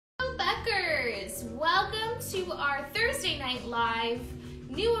Buckers! Welcome to our Thursday Night Live.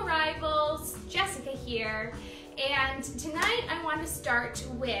 New arrivals, Jessica here. And tonight I want to start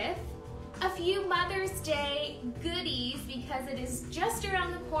with a few Mother's Day goodies because it is just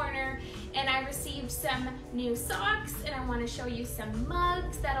around the corner and I received some new socks and I want to show you some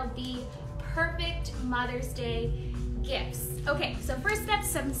mugs that'll be perfect Mother's Day gifts. Okay, so first up,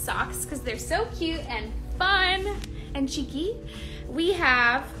 some socks because they're so cute and fun and cheeky. We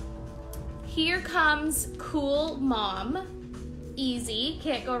have Here Comes Cool Mom. Easy,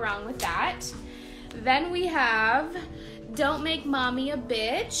 can't go wrong with that. Then we have Don't Make Mommy a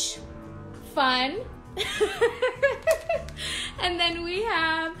Bitch. Fun. And then we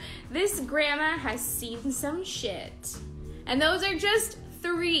have This Grandma Has Seen Some Shit. And those are just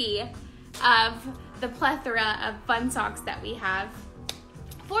 3 of the plethora of fun socks that we have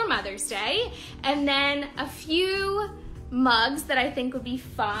for Mother's Day. And then a few mugs that I think would be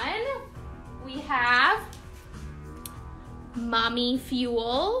fun. We have Mommy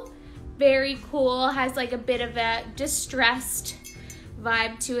Fuel. Very cool, has like a bit of a distressed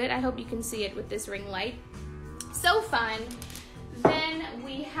vibe to it. I hope you can see it with this ring light. So fun. Then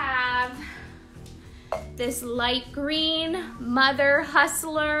we have this light green Mother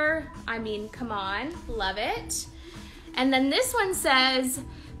Hustler. I mean, come on, love it. And then this one says,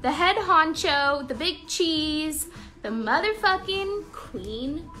 the head honcho, the big cheese, the motherfucking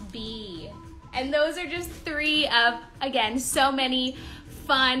queen bee. And those are just 3 of, again, so many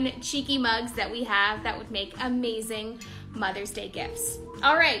fun, cheeky mugs that we have that would make amazing Mother's Day gifts.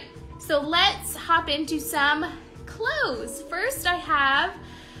 All right, so let's hop into some clothes. First, I have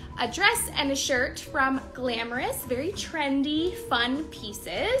a dress and a shirt from Glamorous, very trendy, fun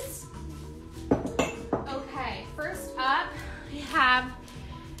pieces. Okay, first up, I have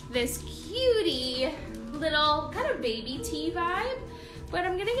this cutie little kind of baby tee vibe, but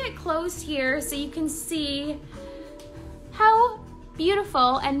I'm gonna get close here so you can see how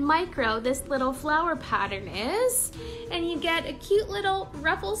beautiful and micro this little flower pattern is. And you get a cute little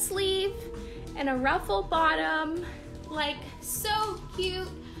ruffle sleeve and a ruffle bottom, like so cute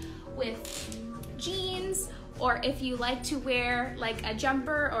with jeans, or if you like to wear like a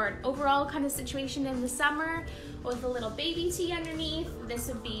jumper or an overall kind of situation in the summer with a little baby tee underneath, this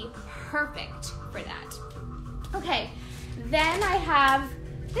would be perfect for that. Okay, then I have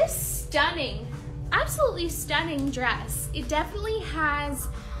this stunning, absolutely stunning dress. It definitely has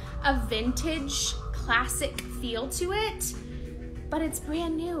a vintage classic feel to it, but it's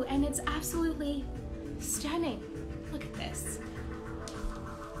brand new and it's absolutely stunning. Look at this.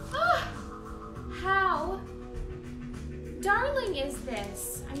 Oh, how darling is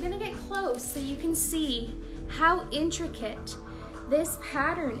this? I'm gonna get close so you can see how intricate this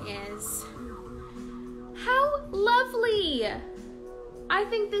pattern is. How lovely! I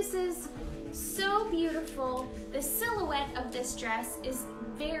think this is so beautiful. The silhouette of this dress is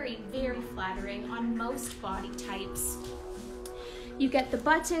very, very flattering on most body types. You get the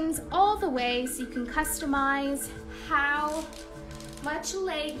buttons all the way so you can customize how much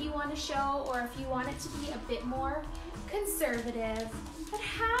leg you want to show or if you want it to be a bit more conservative. But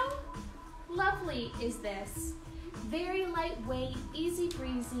how lovely is this? Very lightweight, easy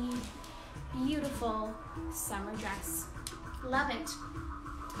breezy, beautiful summer dress. Love it.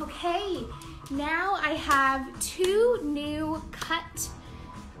 Okay, now I have 2 new cut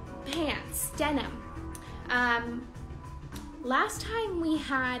pants, denim. Last time we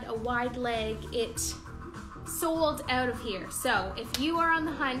had a wide leg, it sold out of here. So if you are on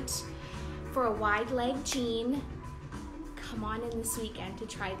the hunt for a wide leg jean, come on in this weekend to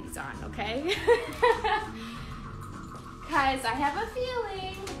try these on, okay? Because I have a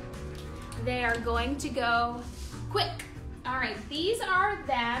feeling they are going to go quick. All right, these are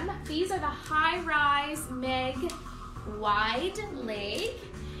them. These are the high-rise Meg wide leg,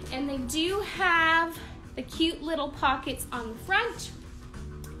 and they do have the cute little pockets on the front,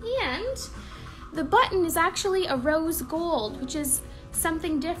 and the button is actually a rose gold, which is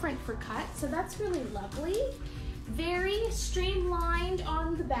something different for cut, so that's really lovely. Very streamlined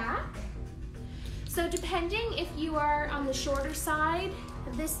on the back. So depending if you are on the shorter side,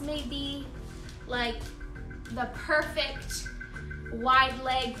 this may be like the perfect wide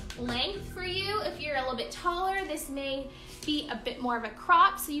leg length for you. If you're a little bit taller, this may be a bit more of a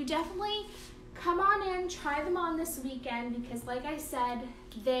crop, so you definitely come on in, try them on this weekend, because like I said,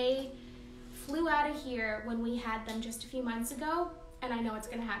 they flew out of here when we had them just a few months ago, and I know it's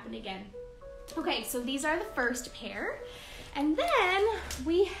gonna happen again. Okay, so these are the first pair. And then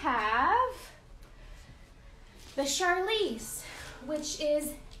we have the Charlize, which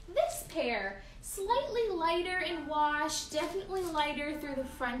is this pair. Slightly lighter in wash, definitely lighter through the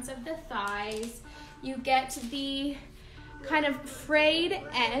fronts of the thighs. You get the kind of frayed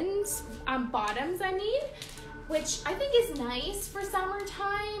ends, bottoms I mean, which I think is nice for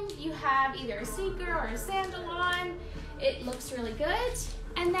summertime. You have either a sneaker or a sandal on. It looks really good.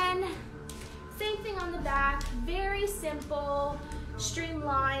 And then same thing on the back, very simple,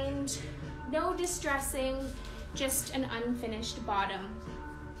 streamlined, no distressing, just an unfinished bottom.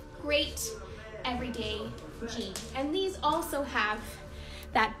 Great everyday jean. And these also have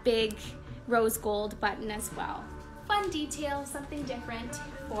that big rose gold button as well. Fun detail, something different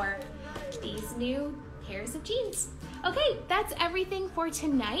for these new pairs of jeans. Okay, that's everything for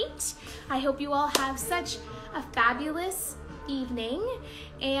tonight. I hope you all have such a fabulous evening,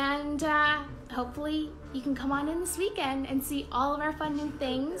 and hopefully you can come on in this weekend and see all of our fun new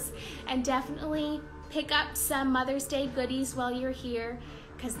things, and definitely pick up some Mother's Day goodies while you're here,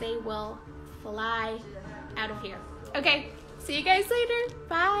 because they will fly out of here. Okay, see you guys later.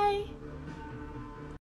 Bye.